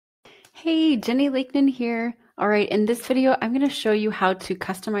Hey, Jenny Lakeman here. All right, in this video, I'm going to show you how to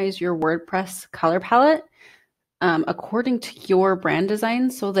customize your WordPress color palette according to your brand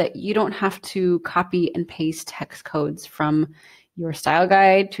design so that you don't have to copy and paste text codes from your style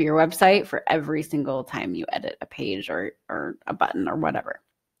guide to your website for every single time you edit a page or a button or whatever.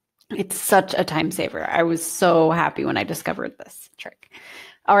 It's such a time saver. I was so happy when I discovered this trick.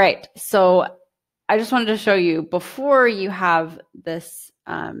 All right, so I just wanted to show you before you have this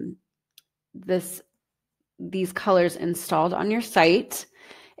these colors installed on your site.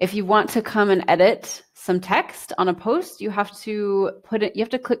 If you want to come and edit some text on a post, you have to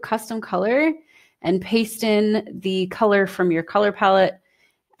click custom color and paste in the color from your color palette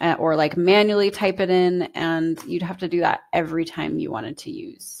or like manually type it in. And you'd have to do that every time you wanted to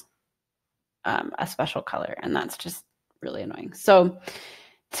use a special color. And that's just really annoying. So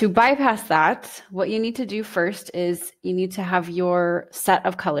to bypass that, what you need to do first is you need to have your set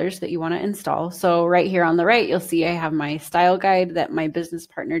of colors that you want to install. So right here on the right, you'll see I have my style guide that my business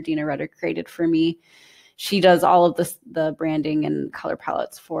partner, Dina Rutter, created for me. She does all of the branding and color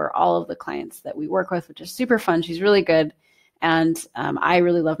palettes for all of the clients that we work with, which is super fun. She's really good. And I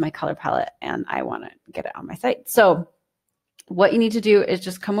really love my color palette and I want to get it on my site. So what you need to do is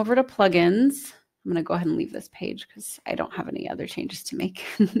just come over to plugins. I'm going to go ahead and leave this page because I don't have any other changes to make.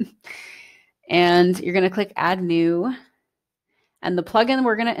 And you're going to click Add New. And the plugin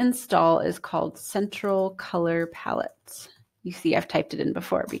we're going to install is called Central Color Palette. You see I've typed it in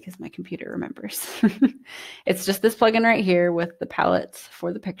before because my computer remembers. It's just this plugin right here with the palettes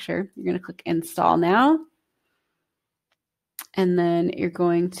for the picture. You're going to click Install Now. And then you're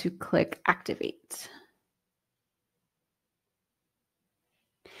going to click Activate.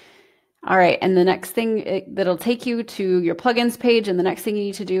 All right, and the next thing that'll take you to your plugins page, and the next thing you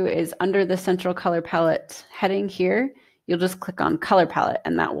need to do is under the central color palette heading here, you'll just click on color palette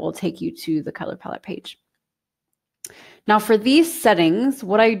and that will take you to the color palette page. Now for these settings,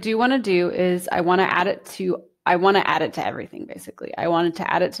 what I do want to do is I want to add it to everything basically. I wanted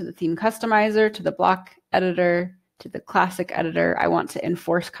to add it to the theme customizer, to the block editor, to the classic editor. I want to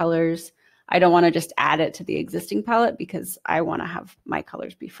enforce colors. I don't want to just add it to the existing palette because I want to have my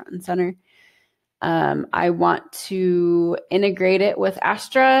colors be front and center. I want to integrate it with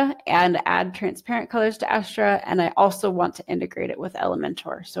Astra and add transparent colors to Astra. And I also want to integrate it with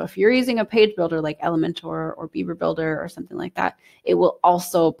Elementor. So if you're using a page builder like Elementor or Beaver Builder or something like that, it will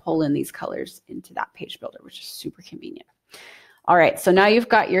also pull in these colors into that page builder, which is super convenient. All right, so now you've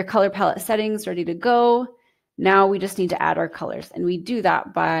got your color palette settings ready to go. Now we just need to add our colors. And we do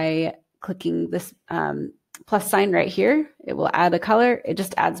that by clicking this plus sign right here. It will add a color. It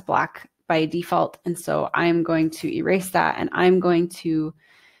just adds black by default. And so I'm going to erase that and I'm going to,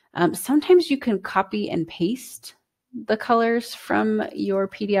 sometimes you can copy and paste the colors from your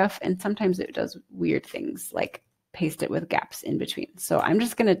PDF and sometimes it does weird things like paste it with gaps in between. So I'm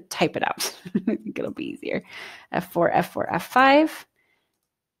just going to type it out. I think it'll be easier. F4, F4, F5.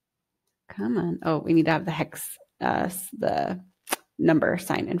 Come on. Oh, we need to have the hex, the number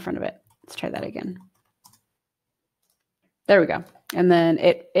sign in front of it. Let's try that again. There we go. And then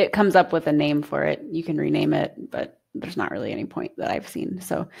it comes up with a name for it. You can rename it, but there's not really any point that I've seen.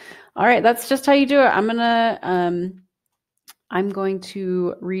 So, all right, that's just how you do it. I'm going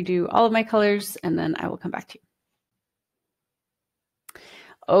to redo all of my colors and then I will come back to you.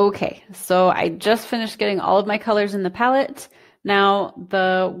 Okay, so I just finished getting all of my colors in the palette. Now,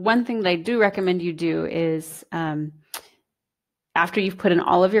 the one thing that I do recommend you do is after you've put in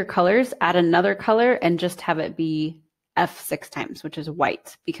all of your colors, add another color and just have it be F6 times, which is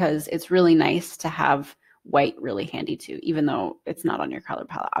white, because it's really nice to have white really handy too, even though it's not on your color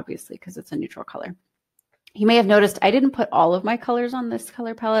palette, obviously, because it's a neutral color. You may have noticed I didn't put all of my colors on this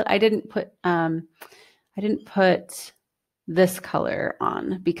color palette. I didn't put this color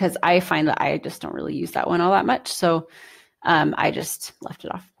on because I find that I just don't really use that one all that much. So I just left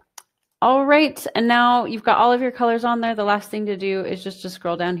it off. All right, and now you've got all of your colors on there. The last thing to do is just to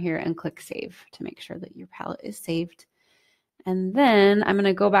scroll down here and click Save to make sure that your palette is saved. And then I'm going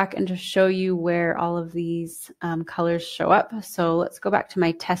to go back and just show you where all of these colors show up. So let's go back to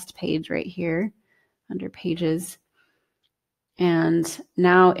my test page right here under Pages. And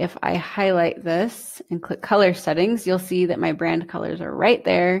now if I highlight this and click Color Settings, you'll see that my brand colors are right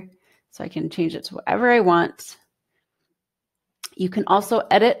there. So I can change it to whatever I want. You can also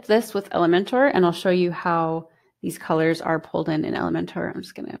edit this with Elementor, and I'll show you how these colors are pulled in Elementor. I'm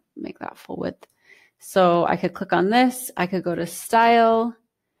just going to make that full width. So I could click on this. I could go to Style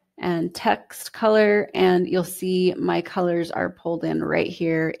and Text Color, and you'll see my colors are pulled in right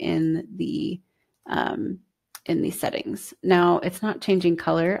here in the in these settings. Now it's not changing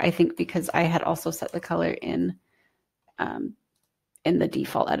color, I think because I had also set the color in the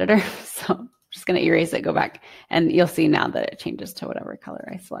default editor. So I'm just going to erase it, go back, and you'll see now that it changes to whatever color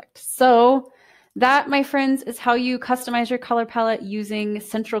I select. So that, my friends, is how you customize your color palette using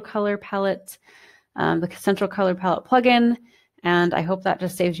Central Color Palette, the Central Color Palette plugin. And I hope that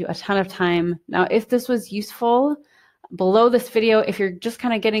just saves you a ton of time. Now, if this was useful, below this video, if you're just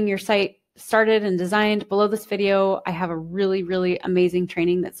kind of getting your site started and designed, below this video, I have a really, really amazing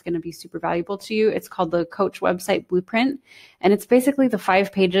training that's going to be super valuable to you. It's called the Coach Website Blueprint. And it's basically the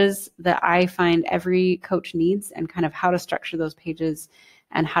 5 pages that I find every coach needs and kind of how to structure those pages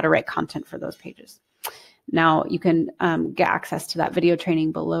and how to write content for those pages. Now, you can get access to that video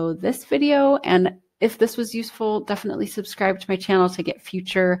training below this video. And if this was useful, definitely subscribe to my channel to get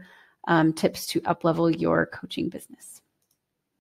future tips to up-level your coaching business.